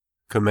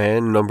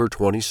Command number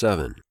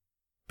 27.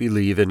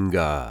 Believe in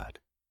God.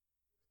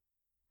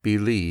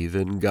 Believe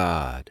in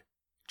God.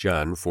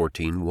 John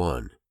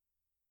 14:1.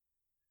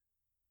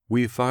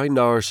 We find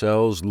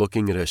ourselves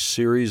looking at a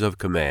series of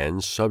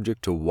commands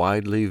subject to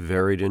widely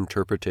varied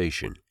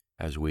interpretation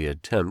as we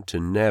attempt to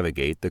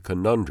navigate the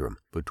conundrum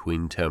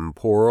between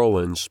temporal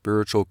and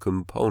spiritual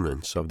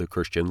components of the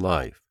Christian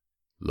life.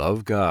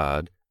 Love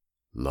God,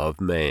 love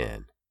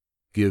man,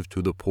 give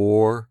to the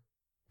poor,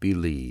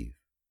 believe.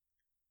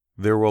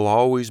 There will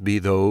always be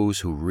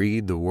those who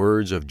read the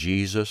words of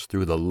Jesus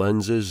through the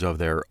lenses of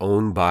their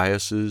own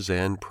biases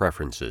and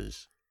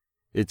preferences.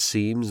 It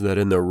seems that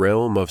in the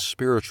realm of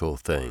spiritual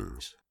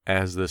things,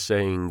 as the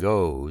saying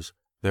goes,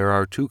 there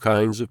are two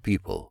kinds of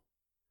people: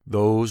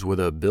 those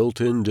with a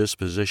built-in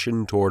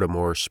disposition toward a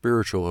more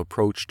spiritual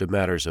approach to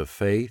matters of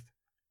faith,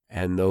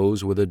 and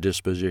those with a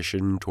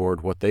disposition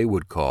toward what they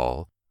would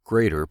call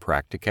greater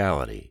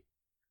practicality.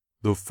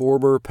 The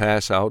former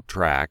pass out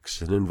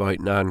tracts and invite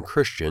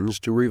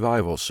non-Christians to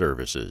revival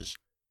services.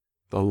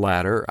 The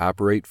latter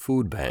operate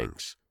food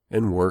banks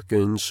and work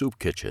in soup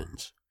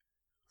kitchens.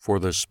 For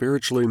the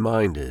spiritually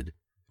minded,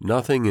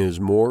 nothing is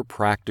more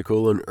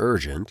practical and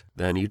urgent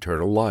than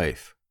eternal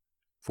life.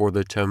 For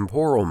the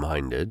temporal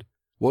minded,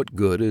 what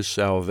good is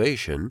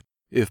salvation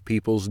if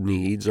people's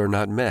needs are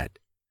not met?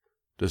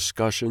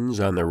 Discussions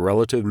on the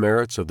relative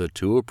merits of the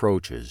two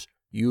approaches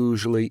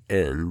usually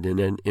end in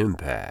an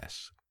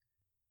impasse.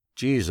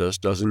 Jesus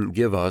doesn't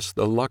give us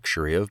the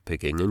luxury of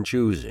picking and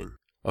choosing,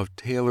 of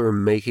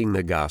tailor-making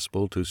the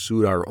gospel to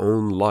suit our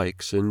own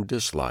likes and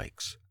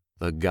dislikes.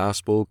 The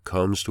gospel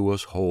comes to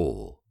us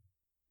whole.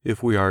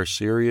 If we are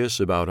serious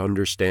about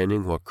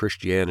understanding what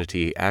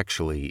Christianity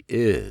actually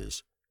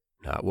is,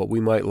 not what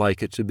we might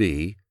like it to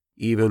be,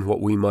 even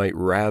what we might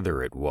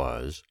rather it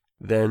was,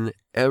 then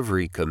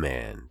every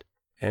command,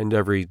 and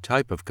every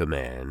type of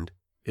command,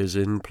 is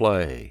in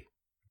play.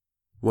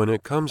 When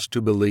it comes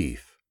to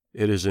belief,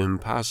 it is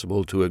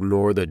impossible to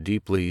ignore the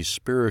deeply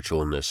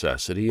spiritual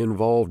necessity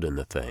involved in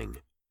the thing.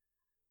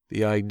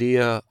 The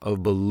idea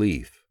of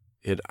belief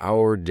in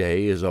our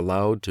day is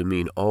allowed to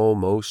mean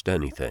almost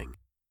anything.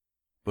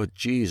 But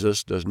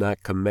Jesus does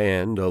not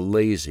command a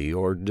lazy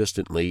or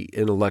distantly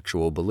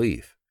intellectual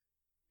belief.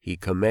 He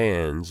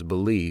commands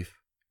belief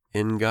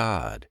in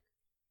God,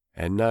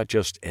 and not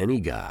just any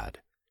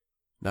God,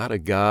 not a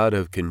God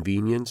of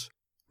convenience,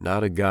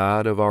 not a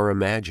God of our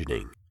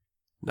imagining,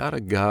 not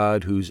a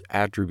God whose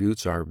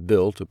attributes are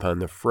built upon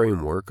the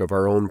framework of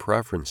our own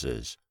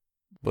preferences,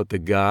 but the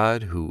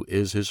God who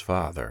is his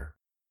Father.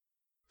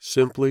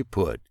 Simply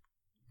put,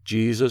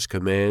 Jesus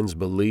commands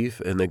belief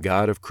in the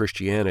God of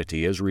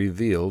Christianity as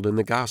revealed in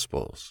the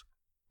Gospels,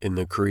 in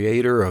the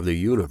Creator of the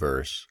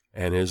universe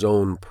and his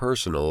own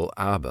personal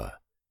Abba,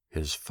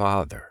 his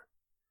Father.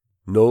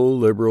 No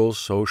liberal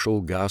social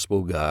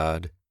gospel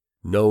God,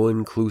 no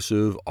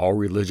inclusive all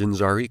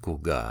religions are equal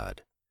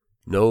God,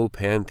 no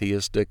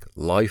pantheistic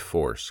life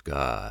force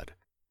God,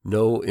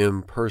 no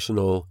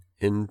impersonal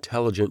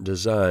intelligent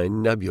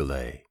design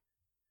nebulae.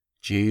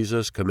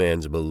 Jesus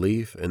commands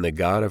belief in the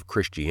God of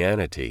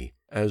Christianity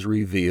as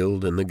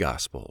revealed in the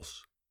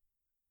Gospels.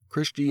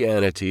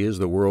 Christianity is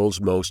the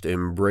world's most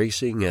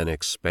embracing and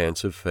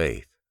expansive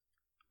faith,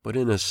 but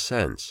in a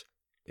sense,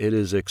 it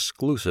is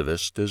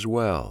exclusivist as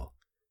well.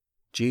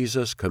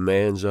 Jesus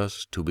commands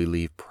us to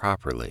believe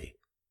properly,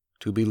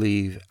 to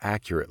believe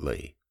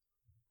accurately.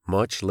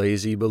 Much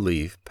lazy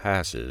belief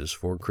passes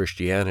for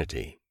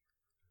Christianity,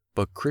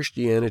 but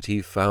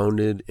Christianity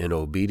founded in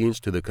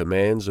obedience to the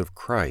commands of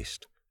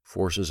Christ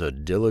forces a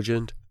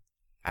diligent,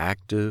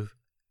 active,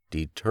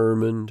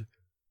 determined,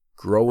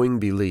 growing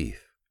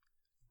belief,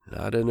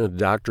 not in a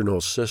doctrinal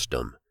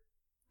system,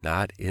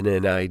 not in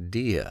an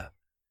idea,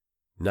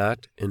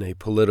 not in a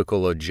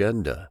political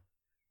agenda,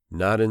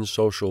 not in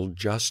social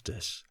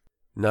justice,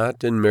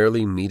 not in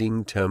merely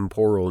meeting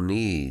temporal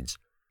needs,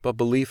 but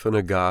belief in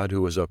a God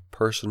who is a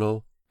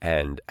personal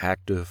and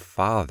active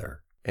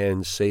Father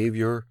and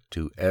Savior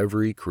to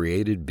every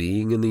created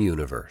being in the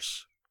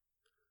universe.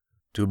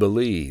 To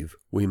believe,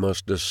 we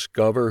must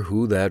discover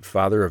who that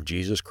Father of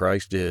Jesus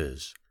Christ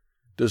is,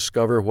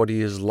 discover what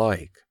he is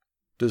like,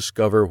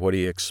 discover what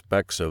he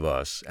expects of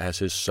us as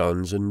his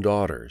sons and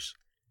daughters,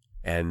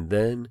 and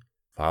then,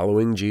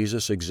 following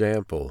Jesus'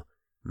 example,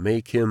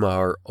 make him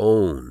our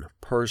own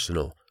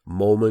personal,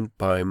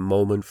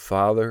 moment-by-moment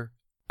Father,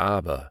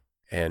 Abba,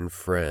 and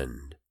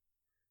friend.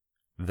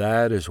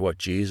 That is what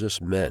Jesus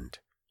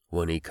meant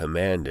when he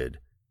commanded,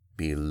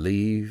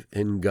 "Believe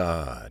in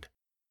God."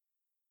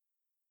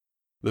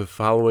 The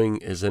following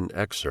is an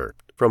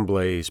excerpt from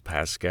Blaise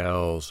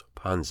Pascal's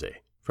Pensées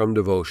from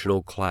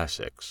Devotional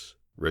Classics,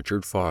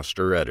 Richard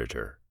Foster,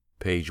 editor,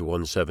 page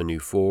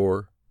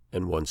 174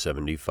 and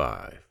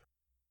 175.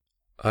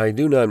 I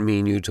do not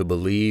mean you to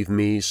believe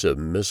me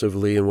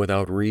submissively and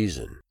without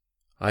reason.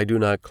 I do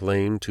not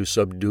claim to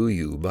subdue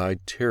you by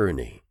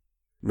tyranny.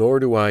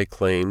 Nor do I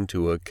claim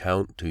to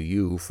account to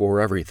you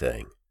for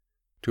everything.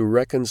 To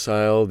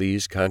reconcile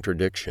these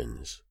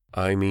contradictions,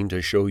 I mean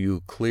to show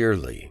you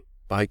clearly,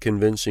 by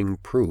convincing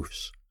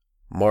proofs,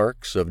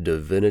 marks of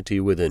divinity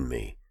within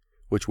me,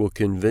 which will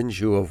convince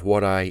you of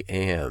what I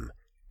am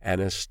and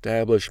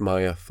establish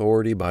my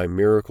authority by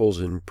miracles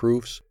and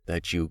proofs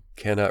that you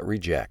cannot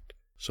reject,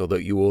 so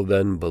that you will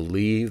then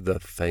believe the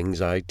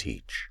things I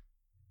teach.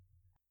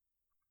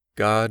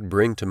 God,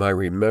 bring to my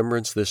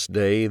remembrance this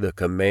day the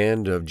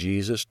command of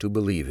Jesus to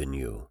believe in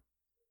you.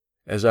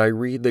 As I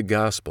read the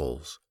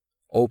Gospels,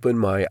 open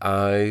my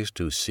eyes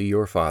to see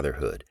your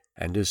fatherhood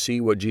and to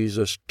see what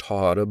Jesus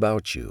taught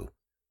about you.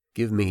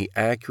 Give me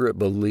accurate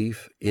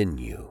belief in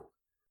you.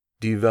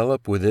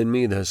 Develop within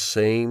me the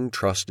same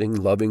trusting,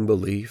 loving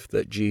belief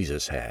that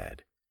Jesus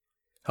had.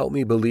 Help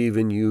me believe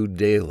in you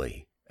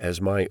daily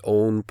as my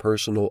own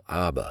personal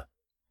Abba,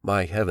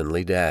 my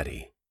heavenly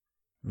Daddy.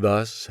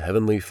 Thus,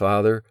 Heavenly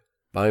Father,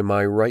 by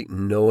my right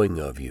knowing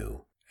of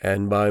you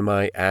and by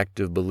my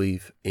active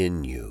belief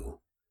in you,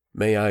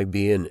 may I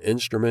be an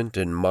instrument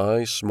in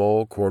my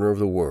small corner of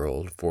the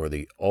world for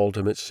the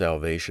ultimate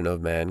salvation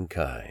of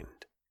mankind.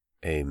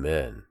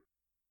 Amen.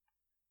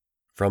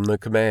 From the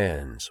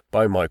Commands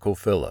by Michael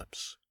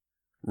Phillips.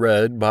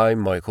 Read by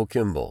Michael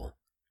Kimball.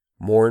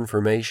 More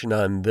information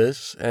on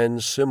this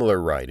and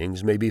similar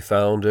writings may be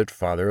found at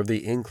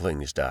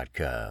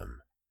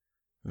fatheroftheinklings.com.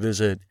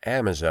 Visit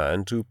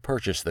Amazon to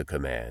purchase the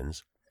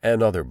Commands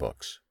and other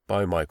books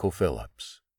by Michael Phillips.